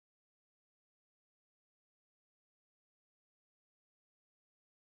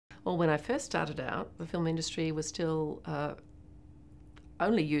Well, when I first started out, the film industry was still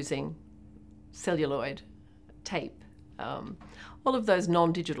only using celluloid, tape, all of those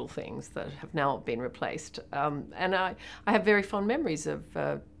non-digital things that have now been replaced. And I have very fond memories of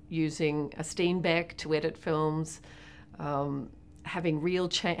using a Steenbeck to edit films, having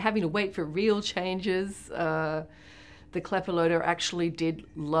to wait for reel changes. The clapper loader actually did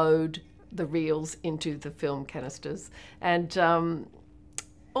load the reels into the film canisters. And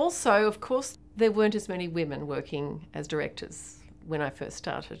also, of course, there weren't as many women working as directors when I first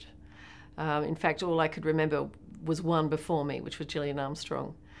started. In fact, all I could remember was one before me, which was Gillian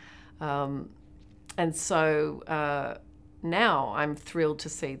Armstrong. And so now I'm thrilled to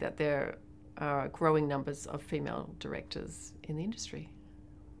see that there are growing numbers of female directors in the industry.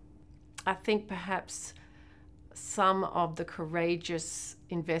 I think perhaps some of the courageous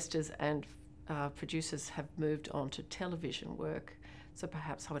investors and producers have moved on to television work, so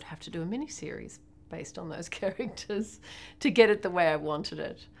perhaps I would have to do a miniseries based on those characters to get it the way I wanted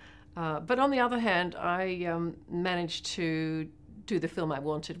it. But on the other hand, I managed to do the film I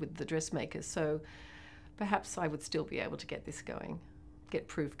wanted with the Dressmaker, so perhaps I would still be able to get this going, get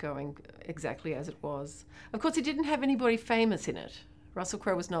Proof going exactly as it was. Of course, it didn't have anybody famous in it. Russell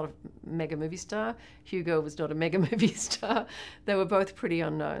Crowe was not a mega movie star. Hugo was not a mega movie star. They were both pretty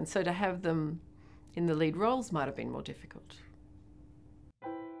unknown. So to have them in the lead roles might have been more difficult.